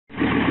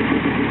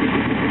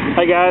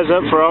Hey guys,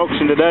 up for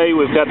auction today.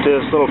 We've got this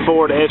little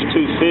Ford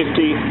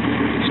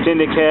F250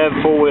 extended cab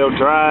 4-wheel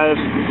drive.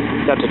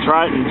 Got the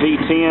Triton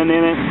V10 in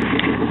it.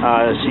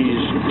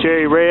 She's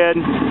cherry red.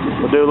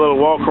 We'll do a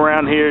little walk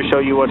around here, show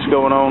you what's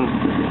going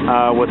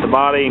on with the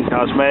body and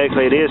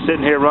cosmetically. It is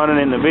sitting here running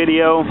in the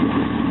video.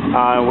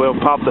 We'll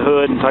pop the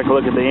hood and take a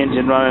look at the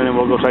engine running, and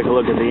we'll go take a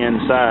look at the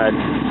inside.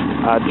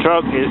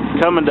 Truck is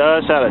coming to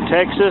us out of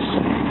Texas.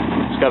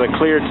 It's got a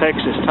clear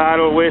Texas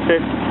title with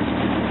it.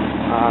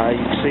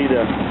 You can see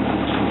the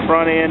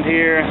front end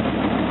here,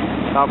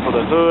 top of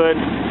the hood.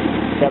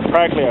 Got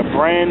practically a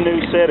brand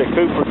new set of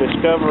Cooper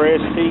Discover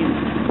ST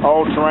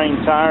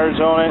all-terrain tires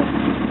on it.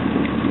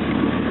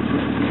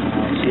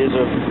 She is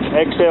a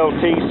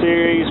XLT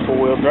series,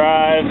 4-wheel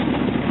drive.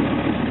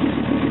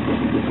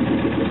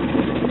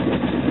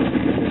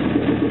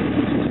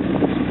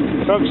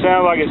 Truck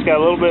sounds like it's got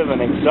a little bit of an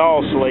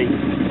exhaust leak.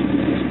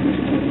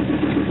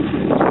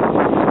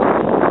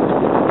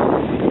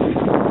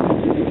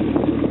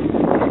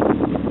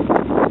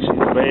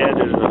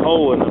 There's a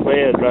hole in the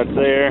bed right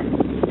there.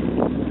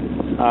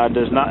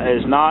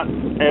 Has not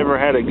ever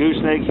had a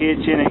gooseneck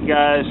hitch in it,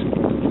 guys.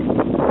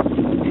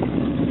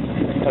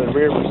 Got a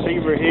rear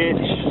receiver hitch,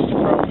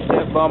 front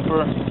step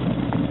bumper.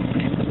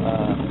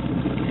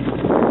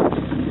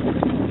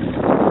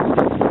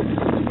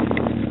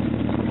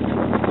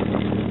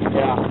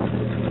 Yeah,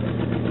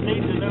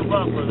 needs a new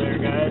bumper there,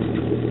 guys.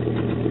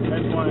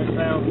 That's why it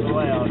sounds so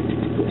loud.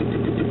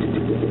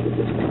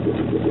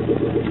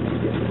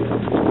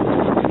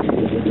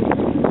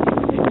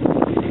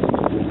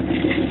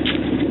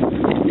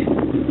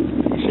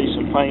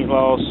 Paint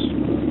loss,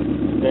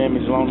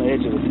 damage along the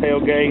edge of the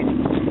tailgate.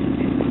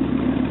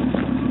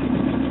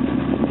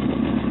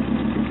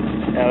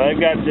 Now they've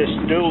got just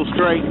dual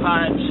straight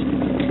pipes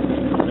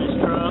on this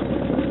truck.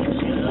 You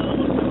see another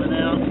one coming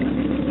out.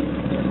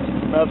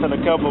 Nothing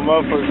a couple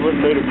mufflers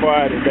wouldn't do to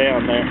quiet it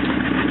down there.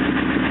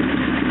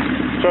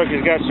 This truck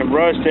has got some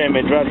rust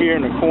damage right here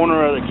in the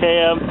corner of the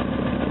cab.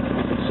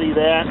 You can see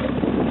that.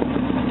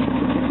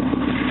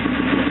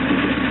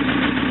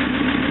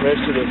 The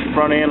rest of the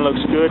front end looks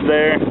good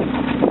there.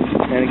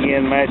 And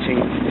again, matching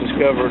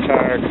Discover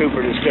tire,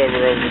 Cooper Discover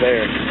over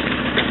there.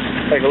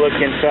 Take a look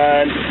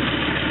inside.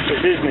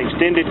 This is an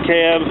extended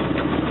cab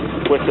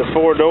with the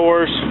 4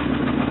 doors.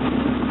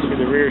 See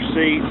the rear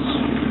seats.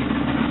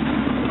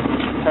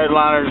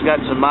 Headliner's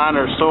got some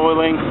minor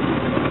soiling.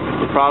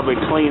 We'll probably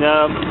clean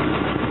up.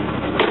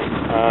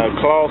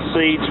 Cloth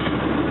seats,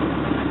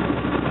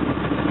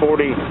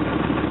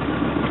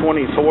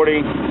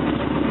 20/40.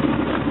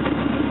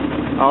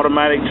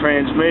 Automatic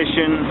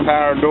transmission,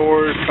 power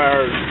doors,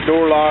 power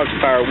door locks,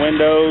 power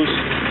windows.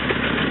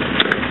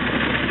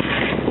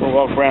 We'll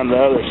walk around the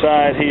other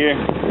side here.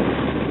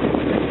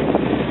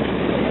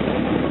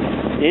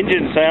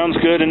 Engine sounds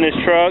good in this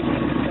truck,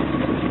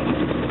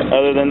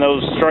 other than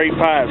those straight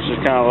pipes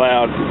are kind of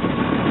loud.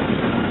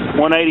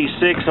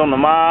 186 on the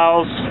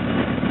miles.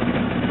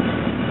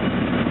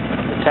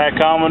 The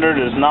tachometer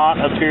does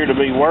not appear to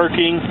be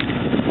working.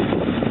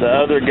 The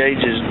other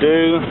gauges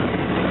do.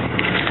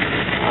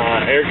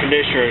 Air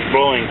conditioner is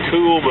blowing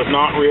cool but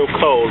not real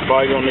cold.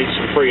 Probably gonna need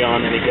some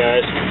Freon in it,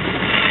 guys.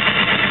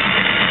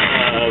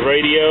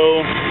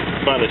 Radio,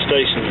 find a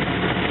station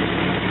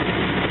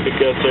to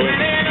pick up there.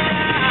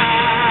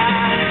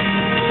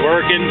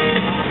 Working.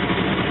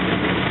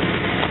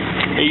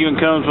 Even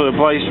comes with a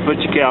place to put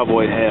your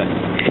cowboy hat.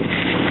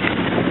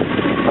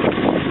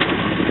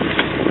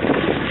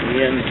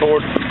 Again,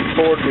 Ford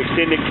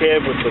extended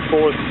cab with the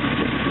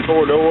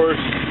 4 doors.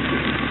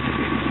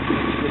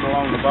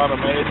 Along the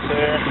bottom edge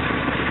there.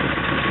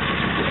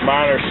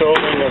 Minor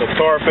soiling of the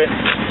carpet.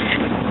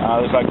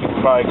 Looks like you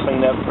can probably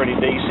clean up pretty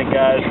decent,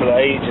 guys, for the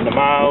age and the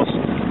miles.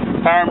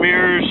 Power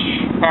mirrors,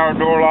 power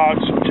door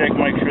locks. Check,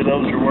 make sure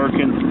those are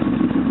working.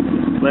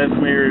 Left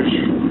mirror's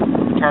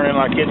turning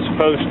like it's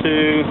supposed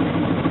to,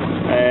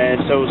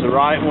 and so is the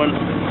right one.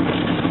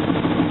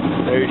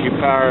 There's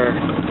your power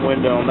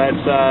window on that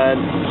side,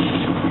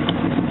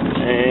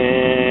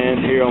 and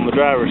here on the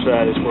driver's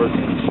side it's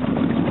working.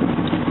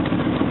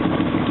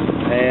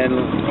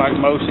 And like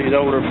most of these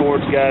older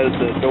Fords, guys,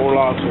 the door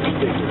locks are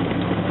sticky.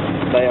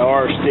 They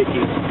are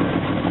sticky.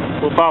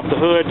 We'll pop the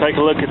hood, take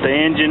a look at the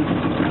engine.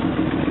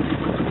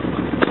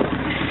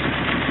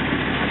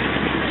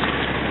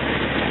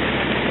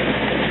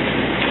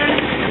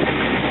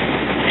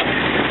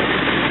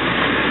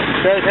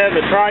 It does have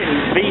the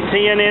Triton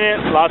V10 in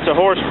it, lots of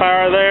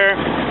horsepower there.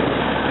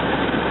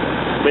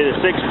 It'll be the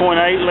 6.8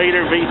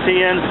 liter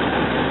V10.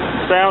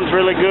 Sounds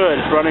really good.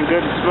 It's running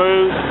good and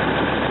smooth.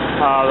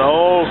 The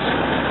oil's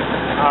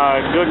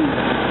good and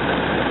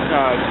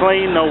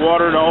clean, no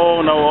water, no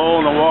oil,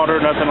 no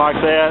water, nothing like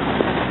that.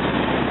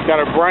 Got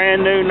a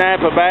brand new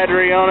Napa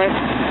battery on it.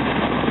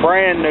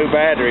 Brand new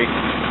battery.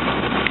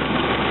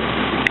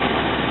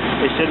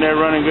 It's sitting there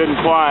running good and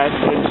quiet,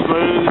 good and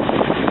smooth.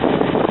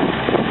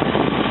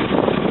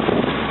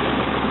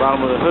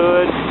 Bottom of the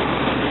hood.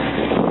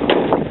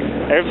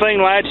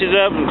 Everything latches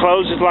up and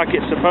closes like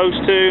it's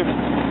supposed to.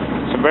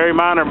 Some very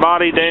minor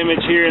body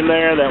damage here and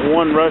there. That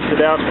one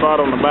rusted out spot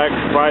on the back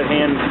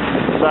right-hand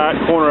side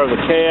corner of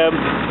the cab.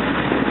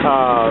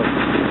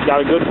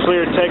 Got a good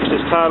clear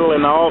Texas title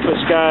in the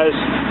office, guys.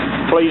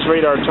 Please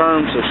read our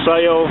terms of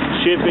sale,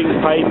 shipping,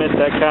 payment,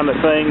 that kind of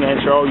thing.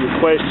 Answer all your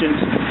questions.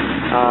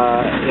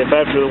 If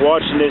after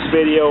watching this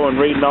video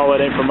and reading all that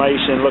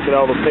information, look at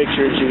all the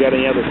pictures, you got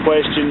any other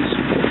questions,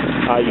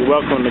 you're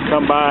welcome to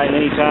come by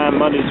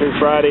anytime, Monday through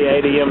Friday,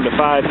 8 a.m. to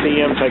 5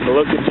 p.m. Take a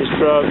look at this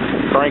truck,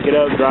 crank it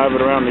up, drive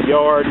it around the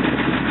yard,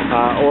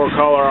 or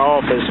call our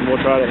office, and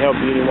we'll try to help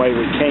you any way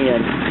we can.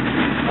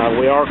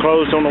 We are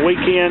closed on the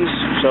weekends,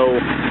 so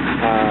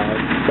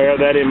bear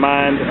that in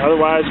mind.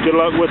 Otherwise, good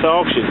luck with the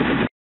auction.